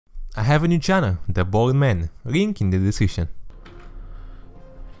have a new channel, The Bald Man, link in the description.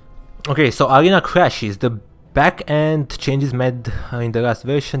 Okay, so arena crashes. The back-end changes made in the last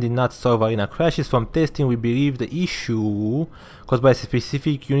version did not solve arena crashes. From testing, we believe the issue caused by a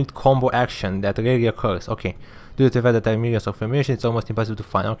specific unit combo action that rarely occurs. Okay, due to the fact that there are millions of information, it's almost impossible to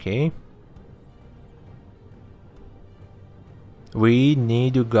find. Okay. We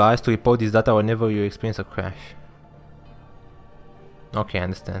need you guys to report this data whenever you experience a crash. Okay, I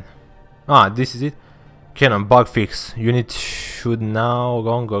understand. Ah, this is it. Canon bug fix. Unit should no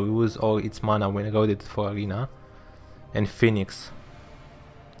longer lose all its mana when loaded for arena. And Phoenix.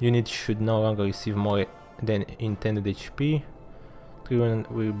 Unit should no longer receive more than intended HP.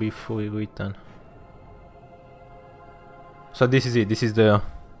 Treatment will be fully returned. So this is it. This is the,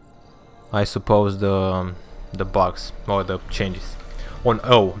 I suppose, the bugs or the changes on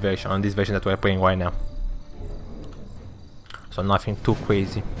version, on this version that we're playing right now. So nothing too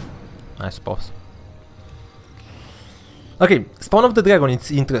crazy, I suppose. Okay, Spawn of the Dragon,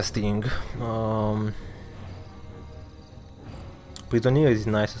 it's interesting. Prisoner is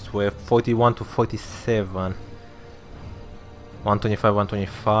nice as well. 41 to 47. 125,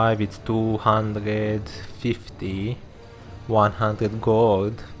 125. It's 250. 100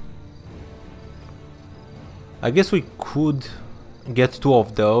 gold. I guess we could get 2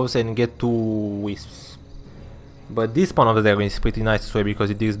 of those and get 2 wisps. But this Spawn of the Dragon is pretty nice as well because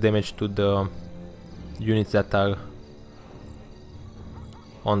it deals damage to the units that are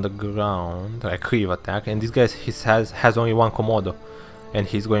on the ground, like creep attack. And this guy has only 1 Komodo and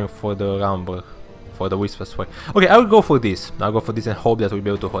he's going for the Rumble, for the wisp as well. Okay, I'll go for this. I'll go for this and hope that we'll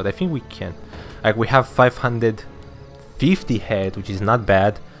be able to hold. I think we can. Like, we have 550 head, which is not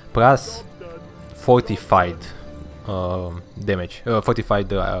bad, plus fortified damage,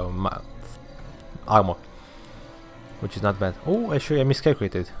 fortified armor, which is not bad. Oh, actually I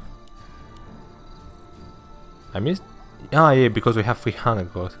miscalculated. I missed. Ah, yeah, because we have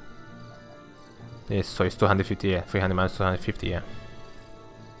 300 gold. Yes, so it's 250. Yeah, 300 minus 250. Yeah.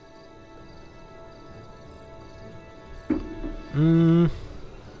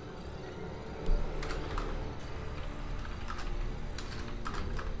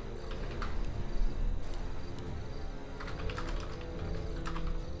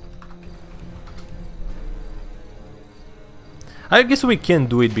 I guess we can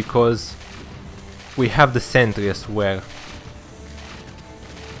do it because we have the sentry as well.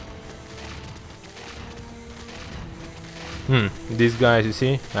 These guys, you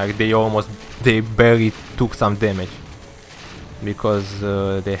see, like they barely took some damage because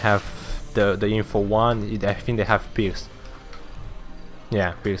they have the info 1. I think they have pierce.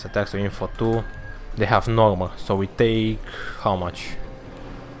 Yeah, pierce attack. So info 2. They have normal. So we take how much?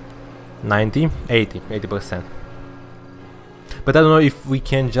 90, 80%. But I don't know if we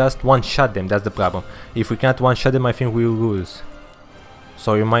can just one-shot them, that's the problem. If we can't one-shot them, I think we'll lose.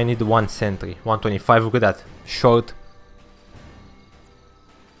 So you might need 1 sentry. 125, look at that. Short.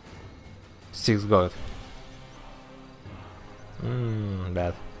 6 gold.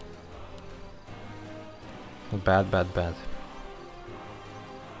 Bad. Bad.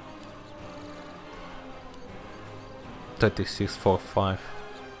 3645.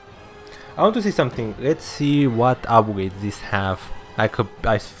 I want to see something. Let's see what upgrades these have. Like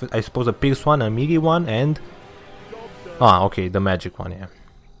I suppose a pierce one, a melee one, and okay, the magic one. Yeah,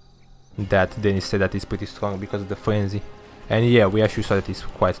 that Dennis said that is pretty strong because of the frenzy, and yeah, we actually saw that it's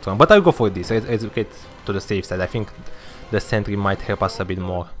quite strong. But I'll go for this. Let's get to the safe side. I think the sentry might help us a bit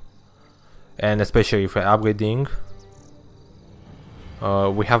more, and especially if we're upgrading.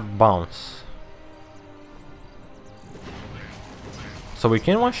 We have bounce. So we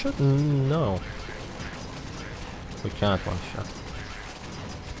can one-shot? No. We can't one-shot.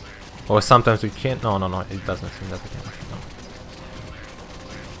 Or sometimes we can. No, it doesn't seem that we can one-shot.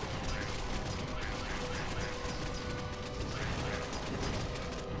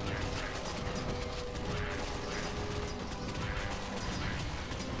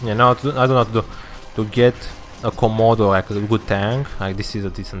 No. Yeah, no, I don't know what to do. To get a Komodo, like a good tank, like this is a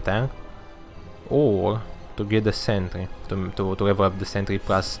decent tank, or to get the sentry, to level up the sentry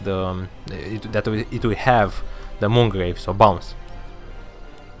plus the it will have the Moongrave, so bounce.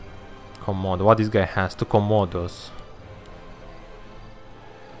 Komodo, what this guy has? 2 Komodos.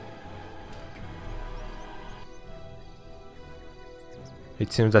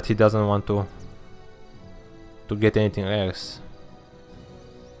 It seems that he doesn't want to get anything else.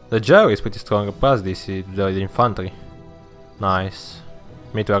 The gyro is pretty strong, plus this is the infantry. Nice.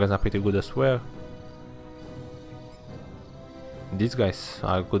 Mid-dragons are pretty good as well. These guys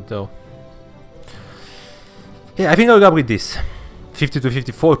are good though. Yeah, I think I'll upgrade this. 50 to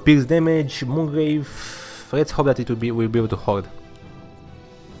 54 pierce damage, Moongrave. Let's hope that it will be able to hold.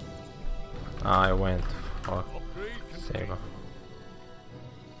 I went for Saber.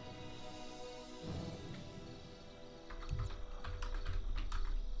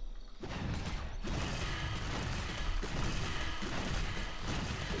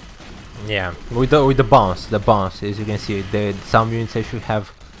 Yeah, with the bounce, as you can see, some units actually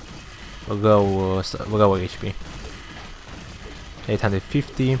have lower HP.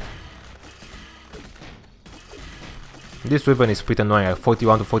 850. This weapon is pretty annoying, like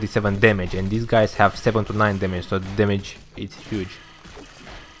 41 to 47 damage, and these guys have 7 to 9 damage, so the damage is huge.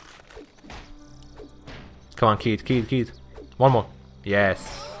 Come on, kill it. One more.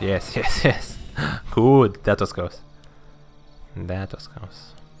 Yes. Good, that was close.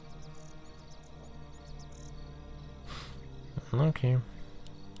 Okay.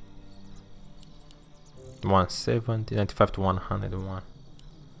 170, 95 to 101.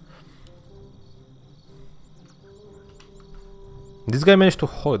 This guy managed to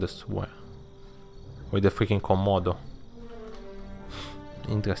hold us well with the freaking Komodo.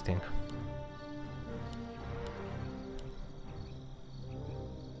 Interesting.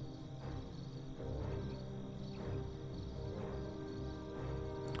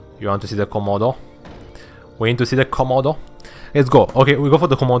 You want to see the Komodo? We need to see the Komodo. Let's go. Okay, we go for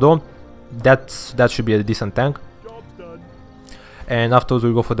the Komodo. That should be a decent tank. And afterwards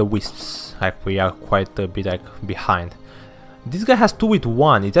we go for the Wisps. Like we are quite a bit like behind. This guy has 2 with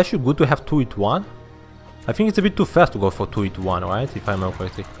 1. It's actually good to have 2 with 1. I think it's a bit too fast to go for 2 with 1, right? If I remember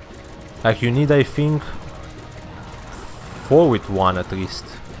correctly. Like you need, I think, 4 with 1 at least.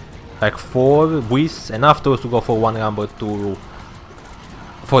 Like 4 Wisps, and afterwards to go for 1 number to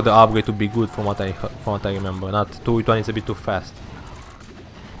for the upgrade to be good, from what I remember. Not 2 with 1 is a bit too fast.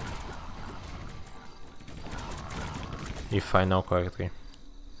 If I know correctly.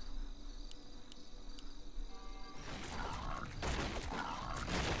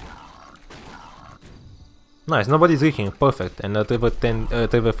 Nice, nobody's leaking, perfect. And at level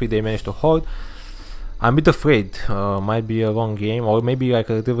 3 they managed to hold. I'm a bit afraid, might be a long game, or maybe like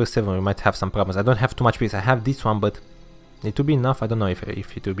at level 7 we might have some problems. I don't have too much space, I have this one, but it will be enough. I don't know if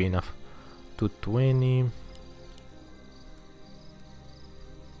it will be enough. 220.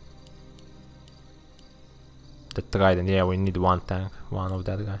 The Trident, yeah, we need one tank, one of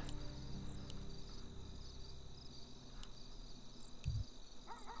that guy.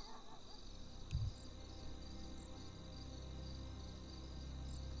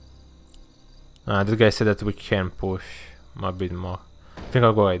 This guy said that we can push a bit more. I think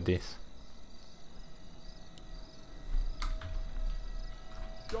I'll go like this.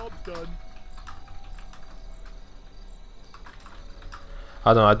 Job done.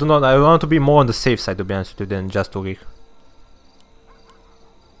 I don't know, I want to be more on the safe side, to be honest with you, than just to leak.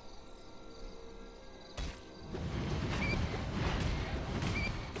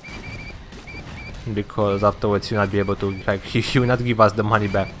 Because afterwards you'll not be able to, like, he will not give us the money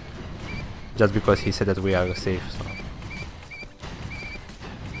back. Just because he said that we are safe, so.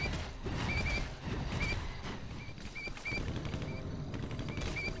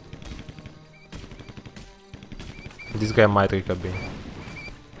 This guy might leak a bit.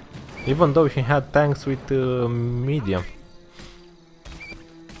 Even though he had tanks with medium.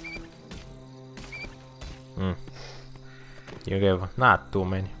 11, not too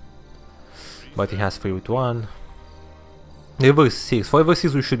many. But he has 3 with 1. Level 6. For level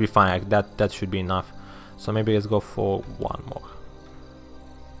 6 we should be fine, like that should be enough. So maybe let's go for one more.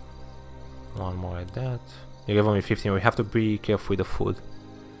 One more like that. 11 with 15, we have to be careful with the food.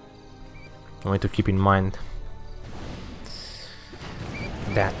 I want to keep in mind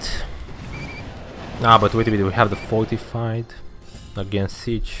that. But wait a bit, we have the fortified against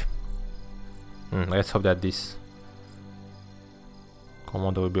siege. Let's hope that this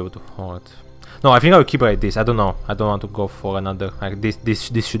Commander will be able to hold. No, I think I'll keep it like this. I don't know. I don't want to go for another. Like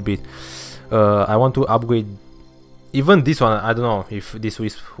this should be. I want to upgrade. Even this one, I don't know if this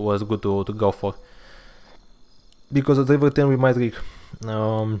Wisp was good to go for. Because at level 10 we might reach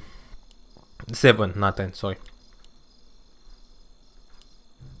 7, not 10. Sorry.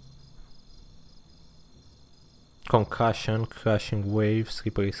 Concussion, crushing wave,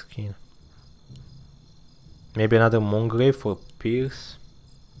 slippery skin. Maybe another Moongrave for Pierce.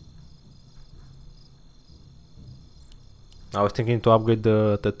 I was thinking to upgrade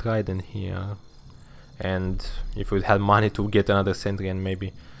the Trident here, and if we had money to get another sentry and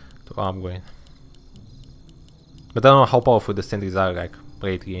maybe to upgrade. But I don't know how powerful the sentries are, like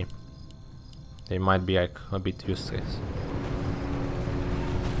late game. They might be like a bit useless.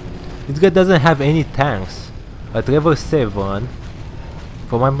 This guy doesn't have any tanks. At level 7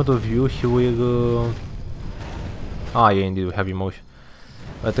 From my point of view, he will... yeah, indeed, we have emotion.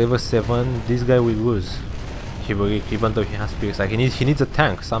 At level 7, this guy will lose. He will leak, even though he has spears. Like, he needs a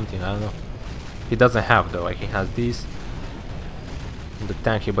tank, something, I don't know. He doesn't have though, like he has this. The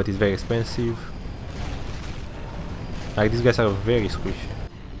tank here, but it's very expensive. Like, these guys are very squishy.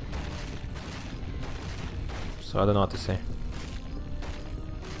 So I don't know what to say.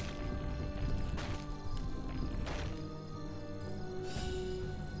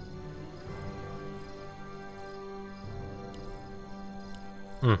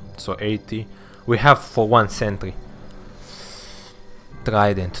 So 80. We have for one sentry.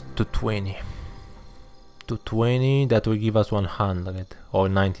 Trident 220. 220, that will give us 100 or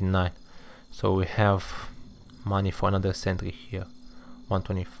 99. So we have money for another sentry here.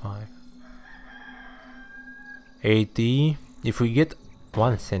 125. 80. If we get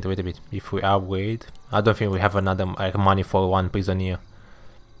one sentry, wait a bit. If we upgrade, I don't think we have another money for one prisoner.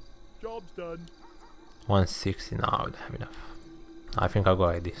 Job's done. 160. No, I don't have enough. I think I'll go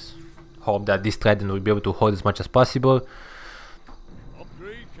like this. Hope that this trident will be able to hold as much as possible.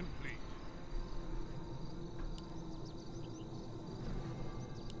 Upgrade complete.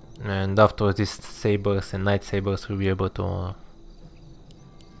 And after these sabers and night sabers, we'll be able to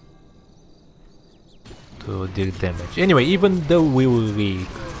deal damage. Anyway, even though we will rig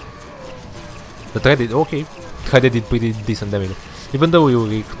the trident, okay, trident did pretty decent damage. Even though we will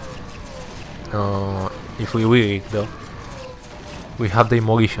rig, if we will rig though, we have the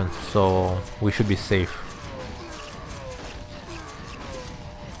demolition, so we should be safe.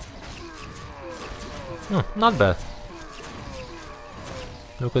 Not bad.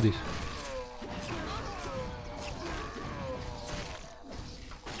 Look at this.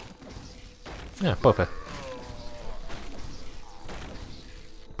 Yeah, perfect.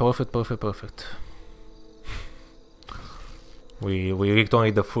 Perfect. We rigged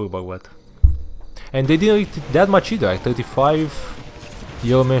only the full, but what? And they didn't rig that much either, like 35.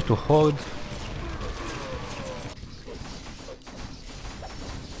 You managed to hold.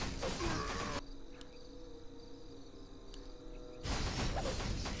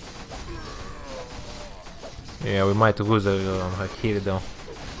 Yeah, we might lose her here though,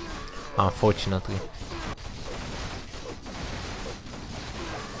 unfortunately.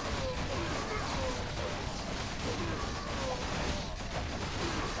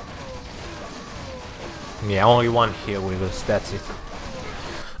 Yeah, only one here with us, that's it.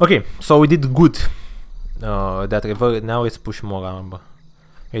 Okay, so we did good. That revert, now let's push more armor.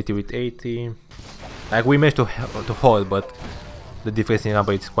 80 with 80. Like, we managed to hold, but the difference in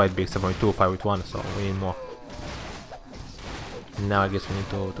armor is quite big. 7.2, 5 with 1, so we need more. Now I guess we need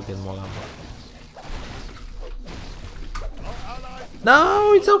to get more armor.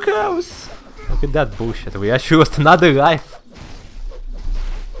 No, it's so close! Look at that bullshit, we actually lost another life.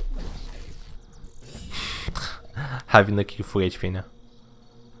 Having a kill full HP now.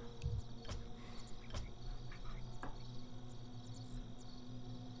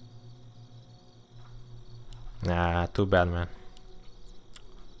 Nah, too bad, man.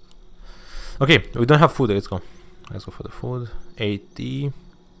 Okay, we don't have food, let's go. Let's go for the food. 80.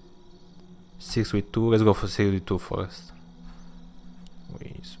 6 with 2, let's go for 6 with 2 first.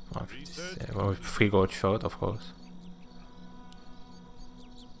 We 157. 3 gold short, of course.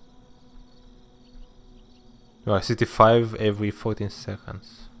 You are 65 every 14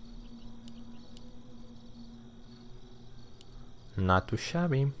 seconds. Not too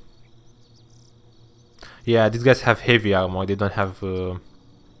shabby. Yeah, these guys have heavy armor, they don't have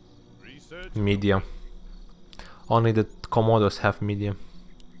medium. Only the commodos have medium.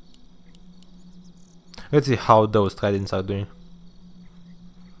 Let's see how those tridents are doing.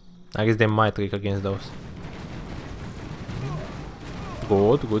 I guess they might trick against those.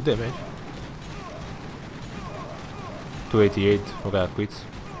 Good damage. 288, okay, quits.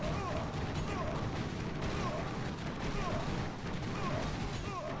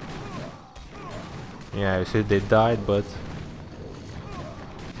 Yeah, you see they died, but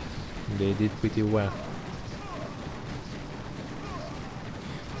they did pretty well.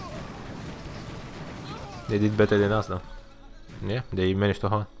 They did better than us though. Yeah, they managed to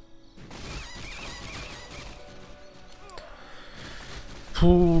hold.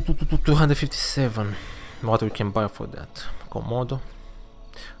 257. What we can buy for that? Komodo.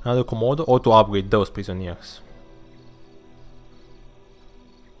 Another Komodo, or to upgrade those prisoners.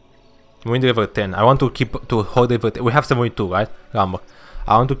 We need level 10. I want to keep to hold level 10. We have 72, right? Remember.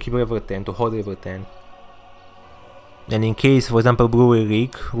 I want to keep level 10 to hold level 10. And in case, for example, Blue will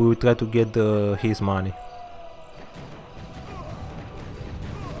rig, we will try to get his money.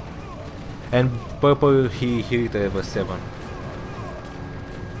 And purple, he hit level 7.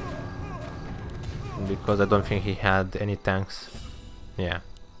 because I don't think he had any tanks. Yeah,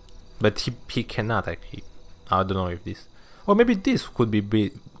 but he cannot actually. I don't know if this, or maybe this could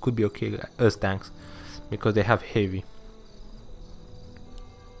be okay as tanks, because they have heavy.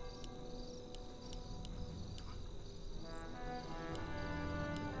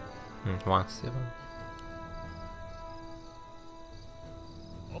 1-7.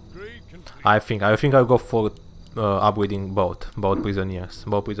 Upgrade complete. I think I'll go for upgrading both prisoners,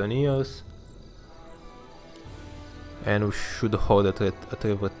 and we should hold at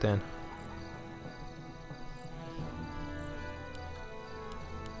level 10.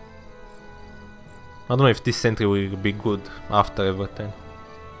 I don't know if this sentry will be good after level 10.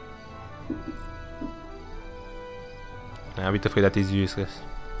 I'm a bit afraid that is useless.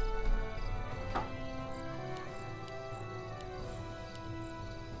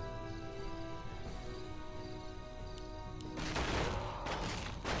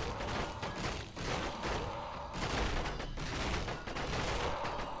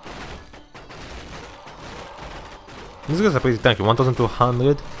 These guys are pretty tanky,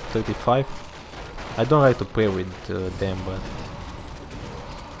 1235. I don't like to play with them, but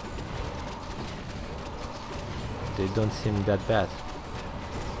they don't seem that bad.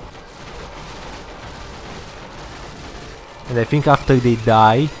 And I think after they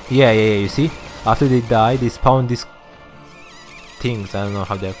die, yeah, you see? After they die, they spawn these things, I don't know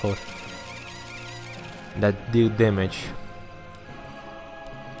how they're called, that deal damage.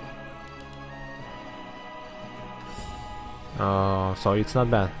 So it's not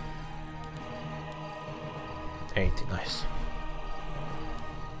bad. 80, nice.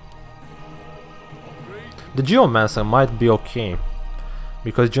 The Geomancer might be okay,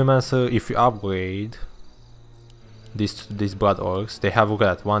 because Geomancer, if you upgrade these blood orcs, they have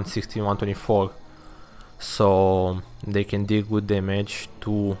got 116, 124, so they can deal good damage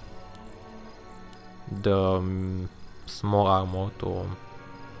to the small armor, to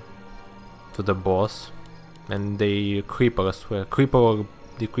the boss. And they creeper as well. Creeper or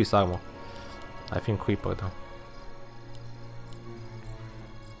decrease armor. I think creeper though.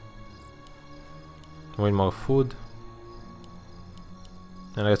 Win more food.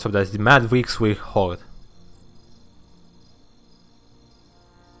 And let's hope that the Mavericks will hold.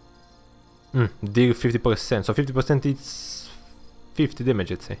 Deal 50%. So 50% it's 50 damage,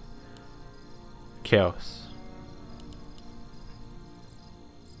 let's say. Chaos.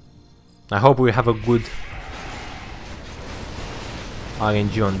 I hope we have a good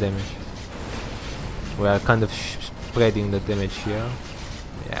RNG on damage. We are kind of spreading the damage here.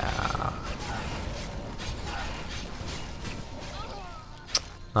 Yeah.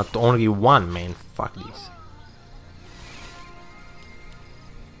 Not only one main. Fuck this.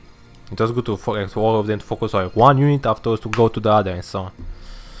 It was good for all of them to focus on one unit, afterwards to go to the other and so on.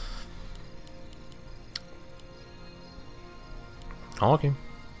 Okay.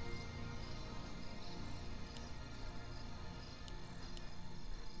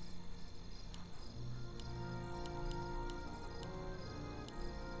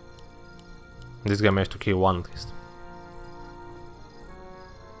 This guy managed to kill one at least.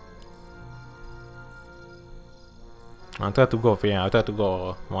 I'll try to go for, yeah, I'll try to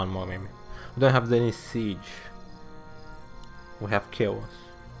go one more maybe. We don't have any siege. We have chaos.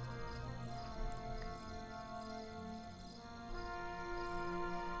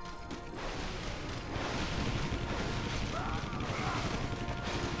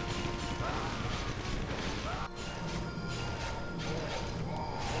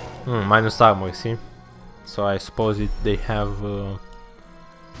 Minus armor, you see? So I suppose they have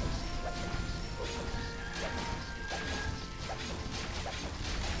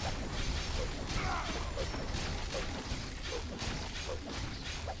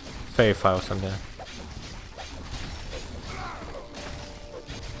fairy fire or something.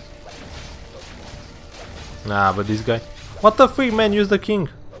 Nah, but this guy, what the freak, man? Use the king.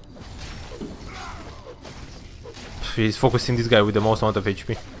 He's focusing this guy with the most amount of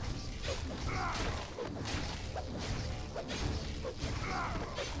HP.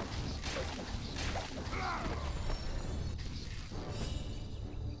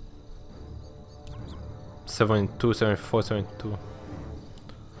 '72, '74, '72.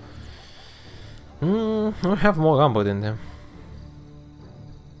 I have more armor than them.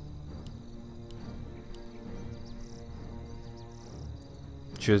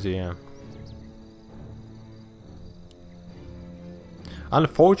 Tuesday, yeah.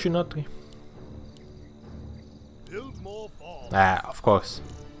 Unfortunately. Build more farms. Ah, of course.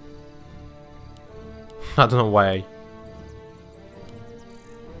 I don't know why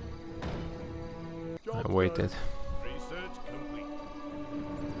I waited. Research complete.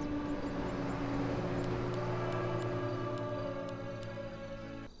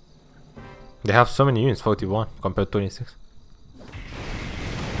 They have so many units, 41 compared to 26.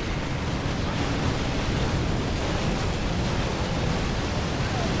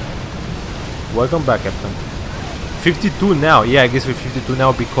 Welcome back, Captain. 52 now. Yeah, I guess we're 52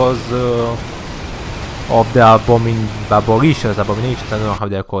 now because of the abominations. I don't know how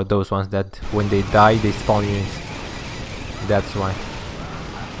they're called. Those ones that when they die, they spawn units. That's why.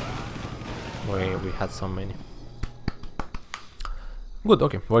 We had so many. Good,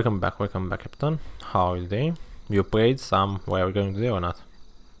 okay. Welcome back, Captain. How is they? You played some where we're going today or not?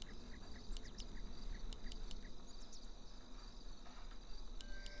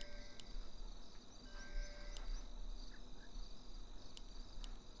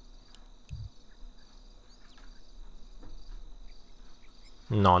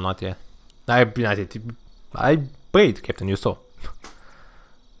 No, not yet. I played, Captain, you saw.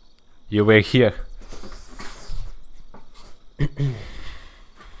 You were here.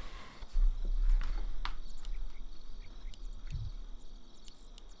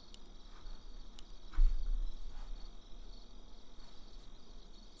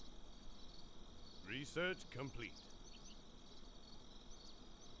 Research complete.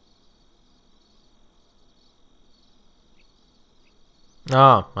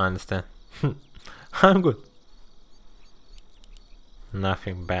 Ah, I understand. I'm good.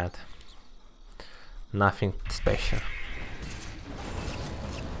 Nothing bad. Nothing special.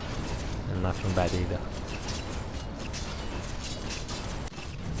 And nothing bad either.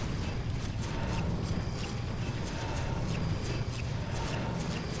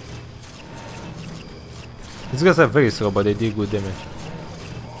 These guys are very slow, but they did good damage.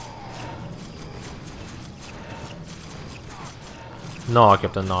 No,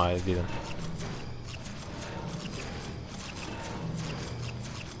 Captain, no, I didn't.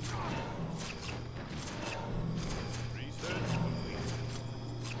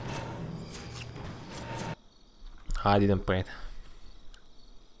 I didn't play it.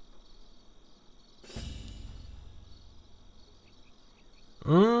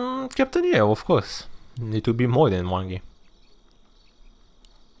 Captain, yeah, of course. Need to be more than one game.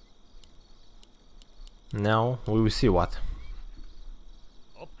 Now we will see what.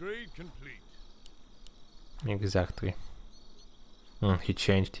 Upgrade complete. Exactly. He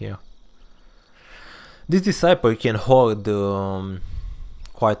changed here. This disciple can hold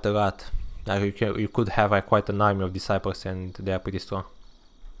quite a lot. Like you could have quite an army of disciples and they are pretty strong.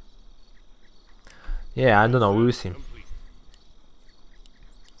 Yeah, I don't know, we will see.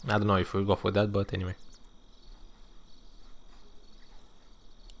 I don't know if we'll go for that, but anyway.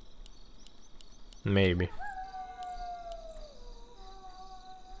 Maybe.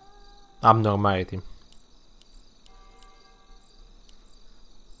 Abnormality.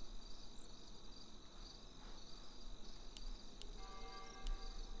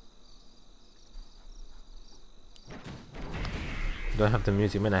 Don't have the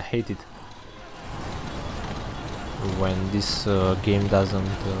music, man, I hate it when this game doesn't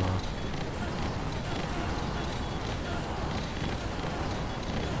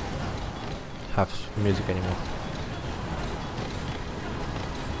have music anymore.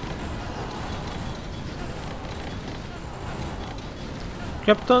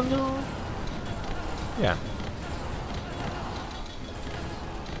 Captain, yeah.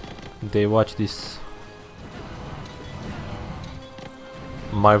 They watch this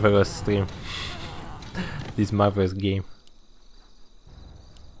marvelous stream. This marvelous game.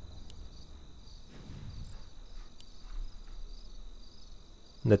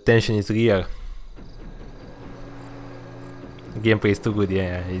 The tension is real. Gameplay is too good,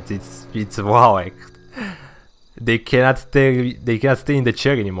 yeah. It's wow, like they cannot stay in the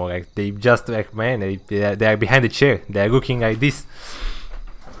chair anymore. Like they just like, man, they are behind the chair. They are looking like this.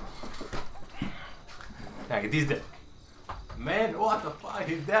 Like this. Man, what the fuck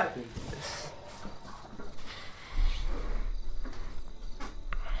is that?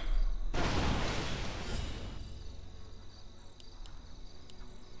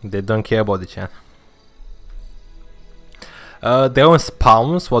 They don't care about the chat. Dragon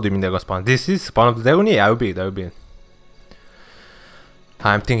spawns? What do you mean dragon spawns? This is spawn of the dragon? Yeah, I will build it.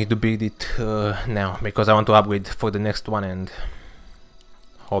 I'm thinking to build it now, because I want to upgrade for the next one and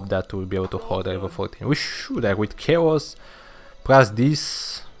hope that we'll be able to hold level 14. We should, like with chaos, plus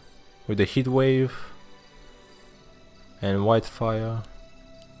this, with the heat wave, and white fire.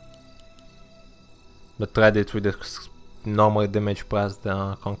 But try it with the normal damage plus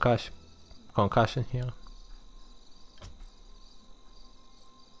the concussion here.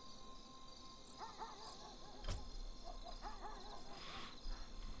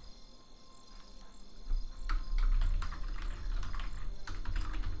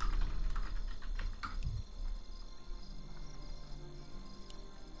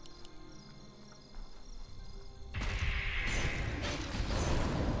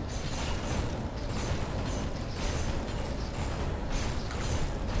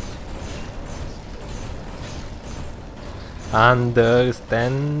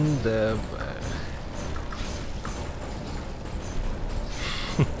 Understand.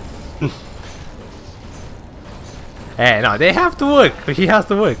 Hey, no, they have to work. He has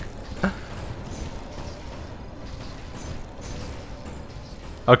to work.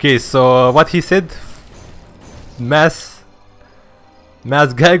 Okay, so what he said? Mass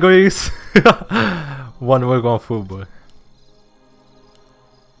gargoyles. One work on football.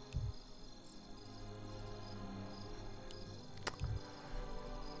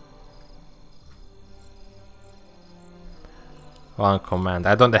 One command.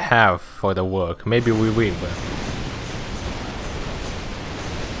 I don't have for the work. Maybe we will, but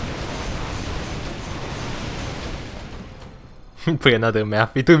play another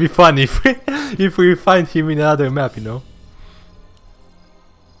map. It will be fun if we find him in another map, you know.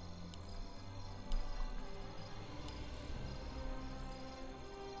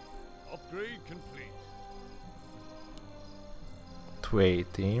 Upgrade complete.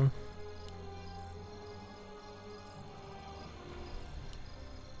 280.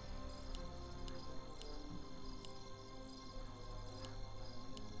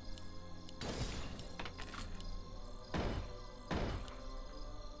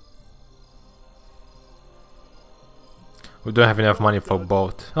 We don't have enough money for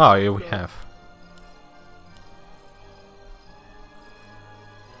both. Oh, yeah, we have.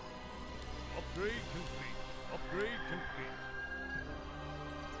 Upgrade complete. Upgrade complete.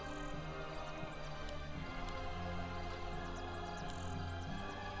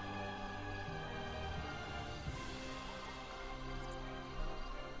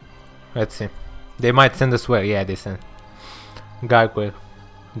 Let's see. They might send us where? Yeah, they send. Gargoyle.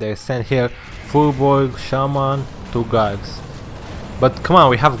 They send here Fullborg, Shaman, 2 Gargs. But come on,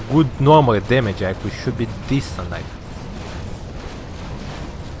 we have good normal damage, like we should be decent, like.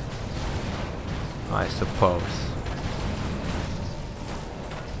 I suppose.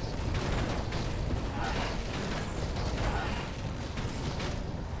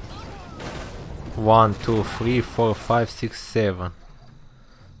 One, two, 3, 4, 5, 6, 7.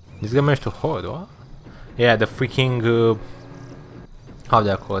 This guy managed to hold, what? Yeah, the freaking how they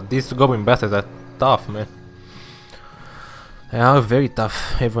are called? These goblin bastards are tough, man. They are very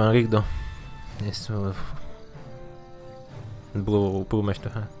tough. Everyone rigged though. This blue mesh to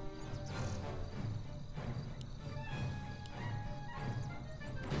her.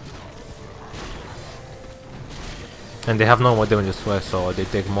 And they have normal damage as well, so they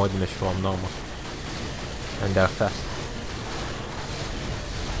take more damage from normal. And they are fast.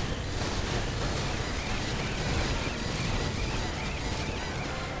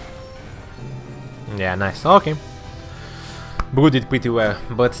 Yeah, nice. Okay. Blue did pretty well,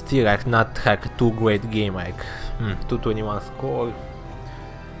 but still like not like too great game, like 221 score.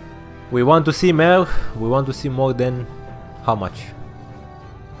 We want to see more. We want to see more than how much?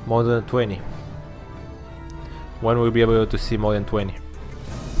 More than 20. When will we be able to see more than 20?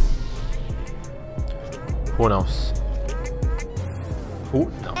 Who knows?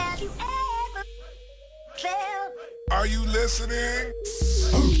 Who knows? Are you listening?